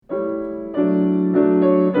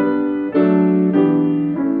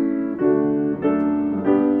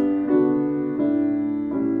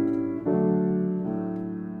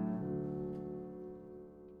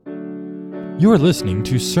You are listening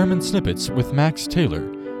to Sermon Snippets with Max Taylor,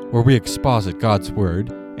 where we exposit God's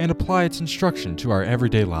Word and apply its instruction to our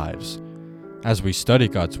everyday lives. As we study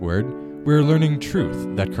God's Word, we are learning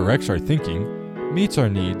truth that corrects our thinking, meets our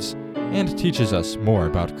needs, and teaches us more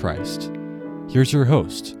about Christ. Here's your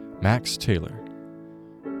host, Max Taylor.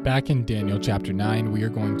 Back in Daniel chapter 9, we are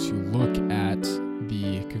going to look at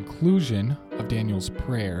the conclusion of Daniel's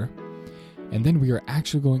prayer, and then we are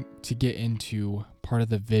actually going to get into part of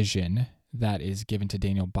the vision that is given to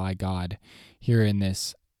Daniel by God here in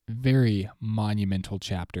this very monumental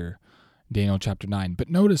chapter, Daniel chapter 9. But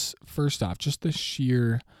notice, first off, just the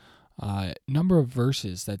sheer number of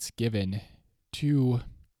verses that's given to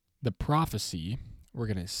the prophecy we're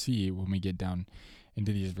going to see when we get down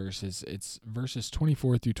into these verses. It's verses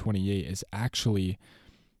 24 through 28 is actually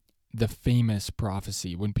the famous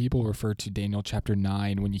prophecy. When people refer to Daniel chapter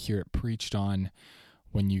 9, when you hear it preached on,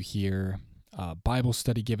 when you hear Bible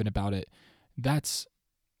study given about it, that's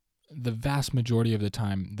the vast majority of the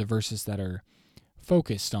time, the verses that are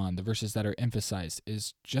focused on, the verses that are emphasized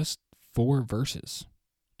is just 4 verses,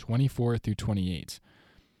 24 through 28.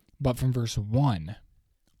 But from verse 1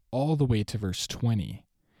 all the way to verse 20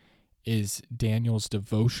 is Daniel's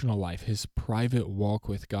devotional life, his private walk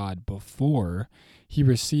with God before he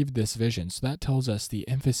received this vision. So that tells us the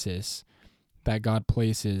emphasis that God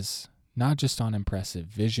places not just on impressive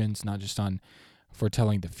visions, not just on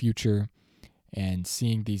foretelling the future and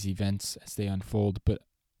seeing these events as they unfold, but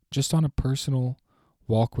just on a personal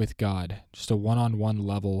walk with God, just a one-on-one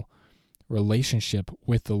level relationship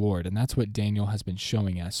with the Lord. And that's what Daniel has been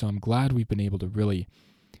showing us. So I'm glad we've been able to really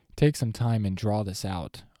take some time and draw this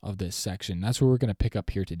out of this section. That's where we're going to pick up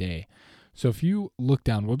here today. So if you look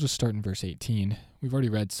down, we'll just start in verse 18. We've already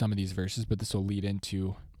read some of these verses, but this will lead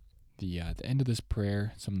into the end of this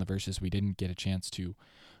prayer, some of the verses we didn't get a chance to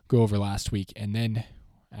go over last week, and then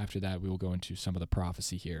after that we will go into some of the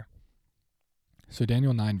prophecy here. So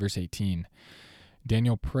Daniel 9 verse 18,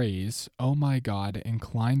 Daniel prays, "O my God,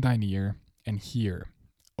 incline thine ear and hear.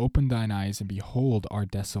 Open thine eyes and behold our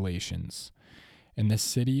desolations, in this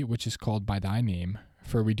city which is called by thy name,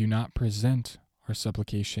 for we do not present our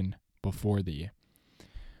supplication before thee,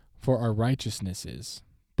 for our righteousnesses,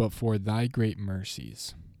 but for thy great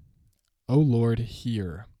mercies. O Lord,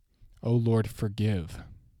 hear. O Lord, forgive.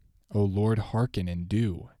 O Lord, hearken and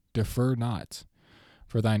do. Defer not.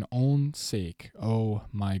 For thine own sake, O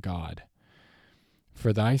my God.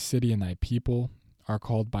 For thy city and thy people are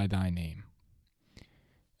called by thy name."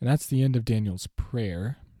 And that's the end of Daniel's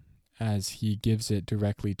prayer as he gives it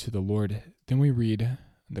directly to the Lord. Then we read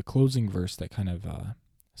the closing verse that kind of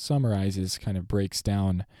summarizes, kind of breaks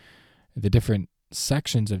down the different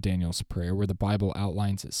sections of Daniel's prayer where the Bible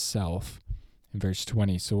outlines itself in verse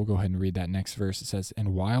 20. So we'll go ahead and read that next verse. It says,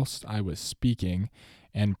 "And whilst I was speaking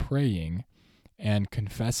and praying and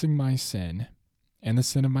confessing my sin and the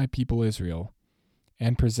sin of my people Israel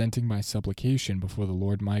and presenting my supplication before the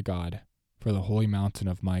Lord my God for the holy mountain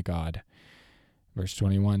of my God." Verse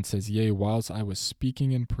 21 says, "Yea, whilst I was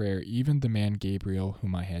speaking in prayer, even the man Gabriel,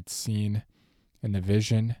 whom I had seen in the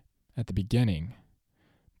vision at the beginning,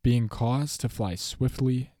 being caused to fly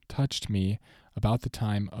swiftly, touched me about the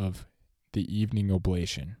time of the evening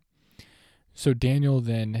oblation." So Daniel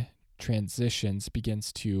then transitions,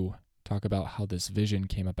 begins to talk about how this vision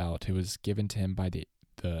came about. It was given to him by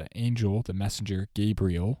the angel, the messenger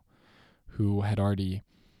Gabriel, who had already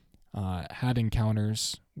had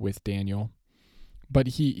encounters with Daniel. But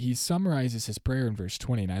he summarizes his prayer in verse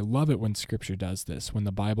 20, and I love it when Scripture does this, when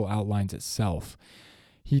the Bible outlines itself.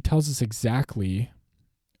 He tells us exactly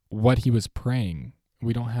what he was praying.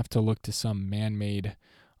 We don't have to look to some man-made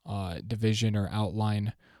division or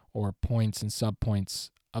outline or points and subpoints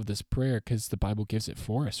of this prayer, because the Bible gives it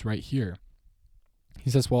for us right here. He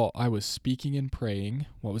says, "While I was speaking and praying,"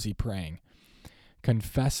 what was he praying?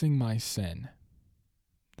 "Confessing my sin."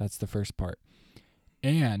 That's the first part.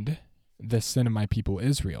 "And the sin of my people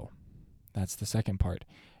Israel." That's the second part.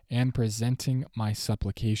 "And presenting my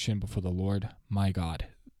supplication before the Lord my God."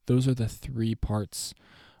 Those are the 3 parts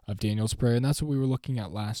of Daniel's prayer, and that's what we were looking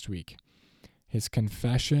at last week. His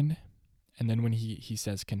confession, and then when he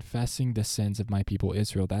says, "confessing the sins of my people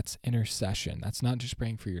Israel," that's intercession. That's not just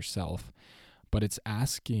praying for yourself, but it's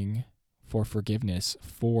asking for forgiveness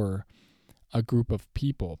for a group of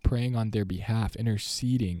people, praying on their behalf,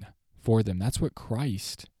 interceding for them. That's what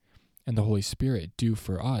Christ and the Holy Spirit do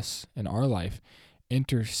for us in our life,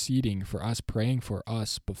 interceding for us, praying for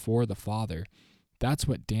us before the Father. That's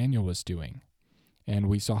what Daniel was doing. And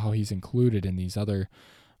we saw how he's included in these other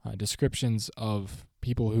descriptions of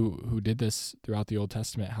people who did this throughout the Old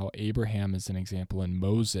Testament, how Abraham is an example and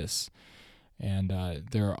Moses, and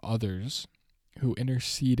there are others who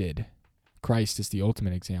interceded. Christ is the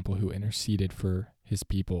ultimate example who interceded for his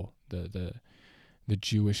people, the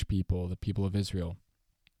Jewish people, the people of Israel.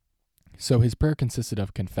 So his prayer consisted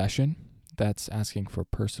of confession, that's asking for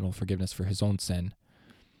personal forgiveness for his own sin.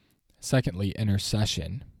 Secondly,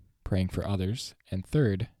 intercession, praying for others. And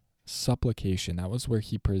third, supplication. That was where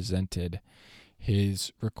he presented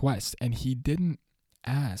his request. And he didn't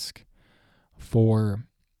ask for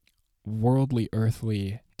worldly,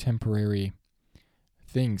 earthly, temporary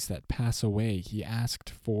things that pass away. He asked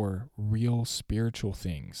for real spiritual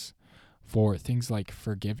things, for things like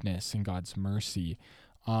forgiveness and God's mercy.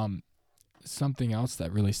 Something else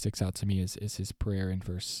that really sticks out to me is his prayer in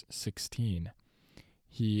verse 16.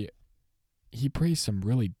 He prays some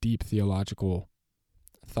really deep theological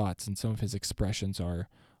thoughts, and some of his expressions are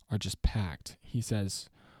just packed. He says,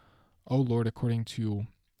 "O Lord, according to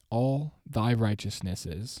all thy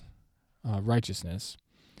righteousness,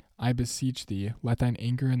 I beseech thee, let thine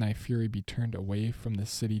anger and thy fury be turned away from the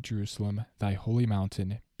city Jerusalem, thy holy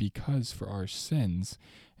mountain, because for our sins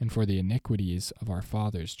and for the iniquities of our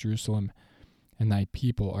fathers, Jerusalem and thy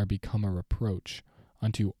people are become a reproach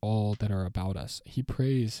unto all that are about us." He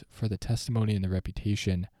prays for the testimony and the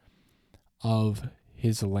reputation of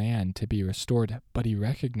his land to be restored, but he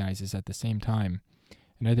recognizes at the same time,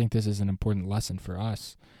 and I think this is an important lesson for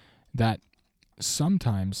us, that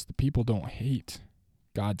sometimes the people don't hate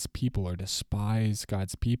God's people or despise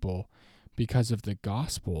God's people because of the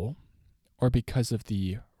gospel or because of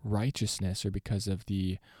the righteousness or because of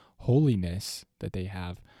the holiness that they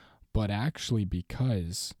have, but actually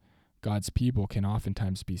because God's people can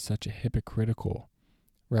oftentimes be such a hypocritical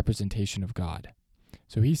representation of God.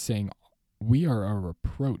 So he's saying we are a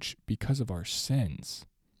reproach because of our sins,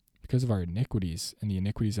 because of our iniquities and the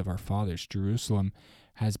iniquities of our fathers. Jerusalem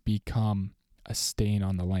has become a stain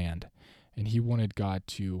on the land, and he wanted God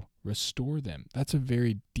to restore them. That's a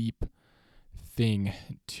very deep thing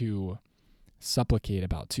to supplicate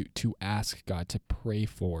about, to ask God to pray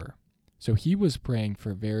for. So he was praying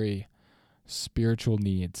for very spiritual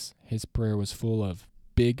needs. His prayer was full of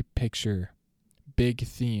big picture, big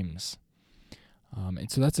themes.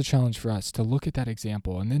 And so that's a challenge for us to look at that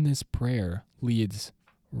example. And then this prayer leads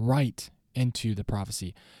right into the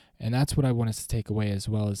prophecy. And that's what I want us to take away as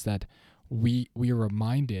well, is that we are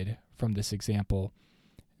reminded from this example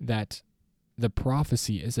that the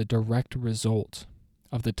prophecy is a direct result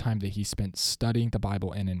of the time that he spent studying the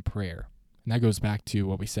Bible and in prayer. And that goes back to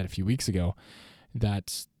what we said a few weeks ago,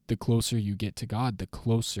 that the closer you get to God, the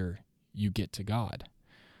closer you get to God.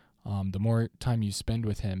 The more time you spend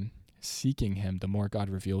with him, seeking him, the more God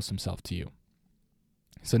reveals himself to you.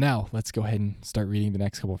 So now let's go ahead and start reading the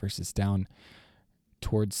next couple verses down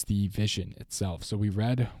towards the vision itself. So we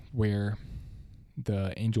read where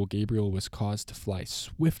the angel Gabriel was caused to fly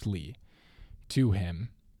swiftly to him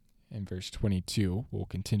in verse 22. We'll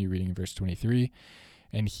continue reading in verse 23.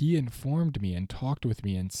 "And he informed me and talked with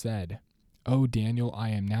me and said, O Daniel, I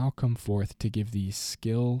am now come forth to give thee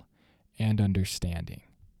skill and understanding.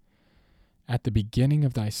 At the beginning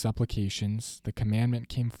of thy supplications the commandment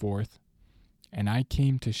came forth, and I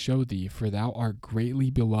came to show thee, for thou art greatly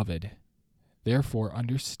beloved. Therefore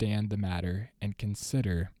understand the matter and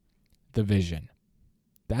consider the vision."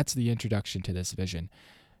 That's the introduction to this vision.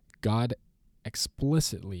 God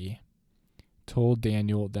explicitly told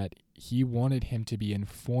Daniel that he wanted him to be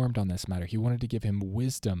informed on this matter. He wanted to give him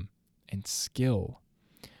wisdom and skill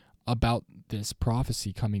about this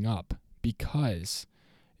prophecy coming up, because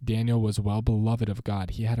Daniel was well beloved of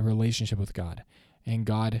God. He had a relationship with God, and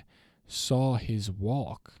God saw his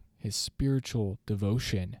walk, his spiritual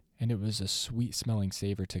devotion, and it was a sweet smelling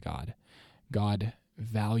savor to God. God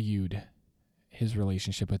valued his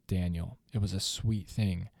relationship with Daniel. It was a sweet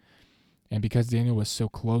thing. And because Daniel was so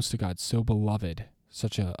close to God, so beloved,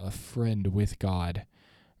 such a friend with God,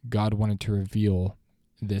 God wanted to reveal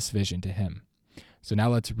this vision to him. So now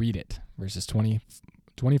let's read it, verses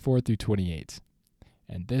 24 through 28.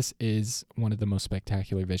 And this is one of the most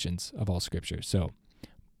spectacular visions of all Scripture. So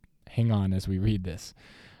hang on as we read this.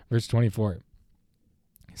 Verse 24.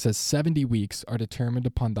 It says, 70 weeks are determined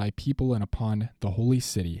upon thy people and upon the holy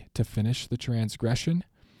city to finish the transgression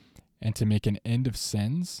and to make an end of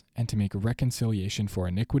sins and to make reconciliation for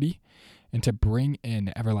iniquity and to bring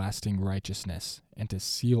in everlasting righteousness and to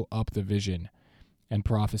seal up the vision and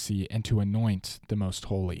prophecy and to anoint the most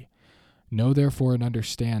holy. Know therefore and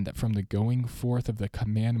understand that from the going forth of the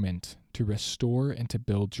commandment to restore and to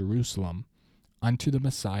build Jerusalem unto the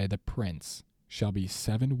Messiah the Prince shall be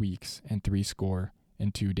 7 weeks and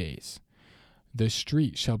 62 days. The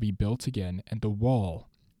street shall be built again, and the wall,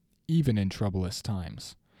 even in troublous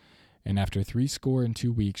times. And after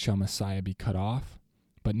 62 weeks shall Messiah be cut off,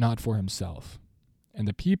 but not for himself. And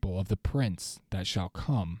the people of the prince that shall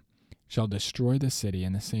come shall destroy the city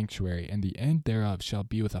and the sanctuary, and the end thereof shall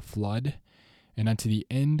be with a flood, and unto the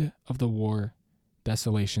end of the war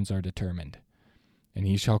desolations are determined. And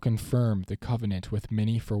he shall confirm the covenant with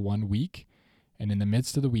many for 1 week, and in the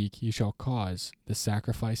midst of the week he shall cause the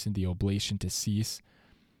sacrifice and the oblation to cease,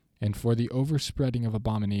 and for the overspreading of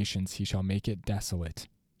abominations he shall make it desolate,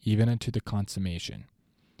 even unto the consummation,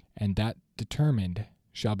 and that determined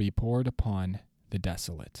shall be poured upon the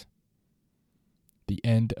desolate. The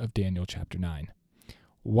end of Daniel chapter 9.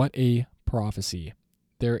 What a prophecy.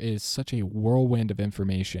 There is such a whirlwind of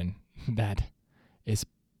information that is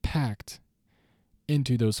packed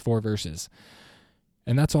into those 4 verses.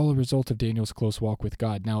 And that's all a result of Daniel's close walk with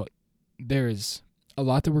God. Now, there is a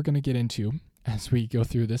lot that we're going to get into as we go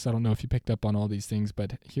through this. I don't know if you picked up on all these things,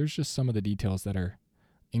 but here's just some of the details that are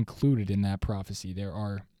included in that prophecy. There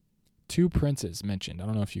are 2 princes mentioned. I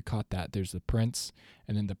don't know if you caught that. There's the prince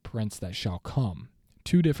and then the prince that shall come.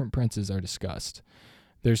 2 different princes are discussed.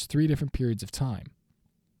 There's 3 different periods of time.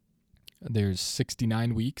 There's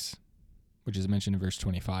 69 weeks, which is mentioned in verse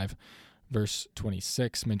 25. Verse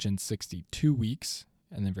 26 mentions 62 weeks,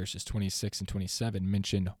 and then verses 26 and 27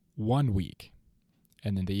 mention 1 week.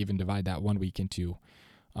 And then they even divide that 1 week into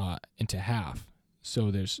half.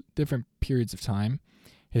 So there's different periods of time.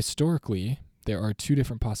 Historically, there are 2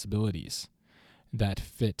 different possibilities that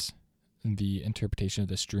fit the interpretation of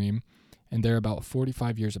this dream, and they're about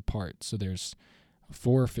 45 years apart. So there's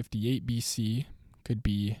 458 BC could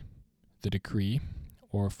be the decree,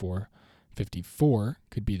 or 454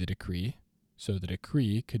 could be the decree. So the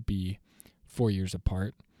decree could be 4 years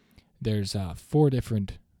apart. There's 4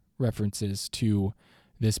 different references to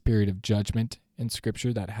this period of judgment in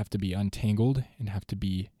Scripture that have to be untangled and have to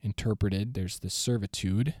be interpreted. There's the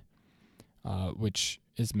servitude, which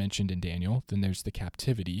is mentioned in Daniel. Then there's the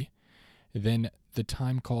captivity. Then the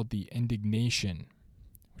time called the indignation,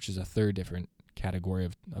 which is a 3rd different category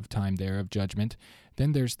of time there, of judgment.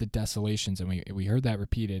 Then there's the desolations, and we heard that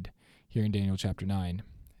repeated here in Daniel chapter 9.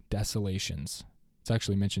 Desolations. It's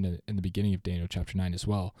actually mentioned in the beginning of Daniel chapter 9 as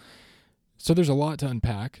well. So there's a lot to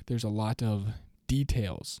unpack. There's a lot of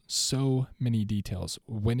details, so many details.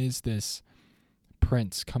 When is this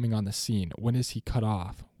prince coming on the scene? When is he cut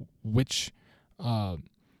off? Which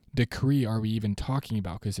decree are we even talking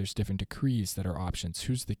about? Because there's different decrees that are options.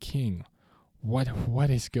 Who's the king? What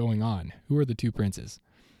is going on? Who are the 2 princes?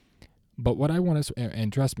 But what I want us,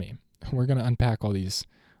 and trust me, we're going to unpack all these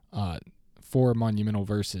 4 monumental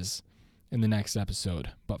verses in the next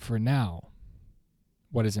episode. But for now,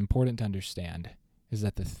 what is important to understand is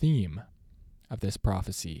that the theme of this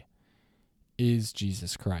prophecy is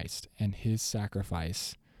Jesus Christ and his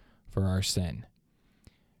sacrifice for our sin.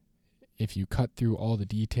 If you cut through all the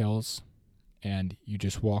details and you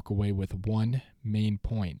just walk away with one main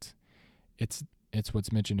point, it's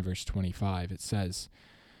what's mentioned in verse 25. It says,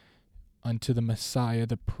 "Unto the Messiah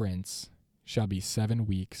the Prince shall be 7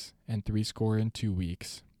 weeks and 62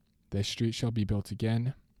 weeks. The street shall be built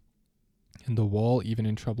again, and the wall even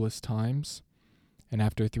in troublous times. And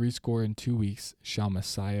after 62 weeks shall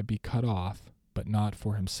Messiah be cut off, but not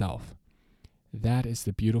for himself." That is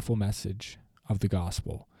the beautiful message of the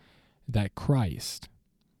gospel, that Christ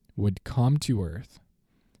would come to earth,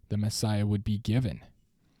 the Messiah would be given,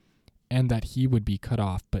 and that he would be cut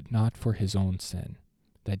off, but not for his own sin.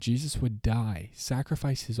 That Jesus would die,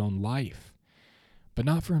 sacrifice his own life, but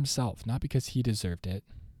not for himself, not because he deserved it,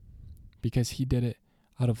 because he did it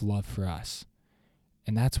out of love for us.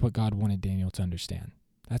 And that's what God wanted Daniel to understand.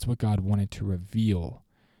 That's what God wanted to reveal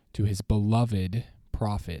to his beloved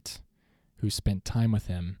prophet who spent time with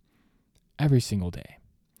him every single day.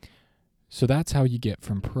 So that's how you get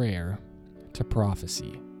from prayer to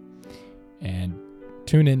prophecy. And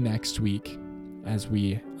tune in next week as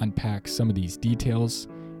we unpack some of these details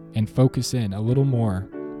and focus in a little more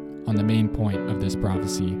on the main point of this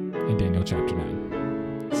prophecy in Daniel chapter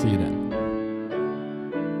 9. See you then.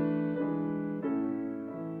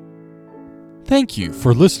 Thank you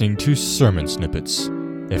for listening to Sermon Snippets.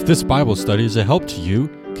 If this Bible study is a help to you,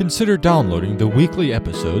 consider downloading the weekly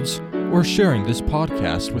episodes or sharing this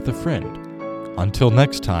podcast with a friend. Until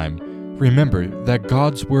next time, remember that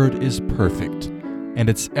God's Word is perfect, and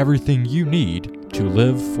it's everything you need to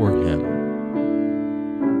live for Him.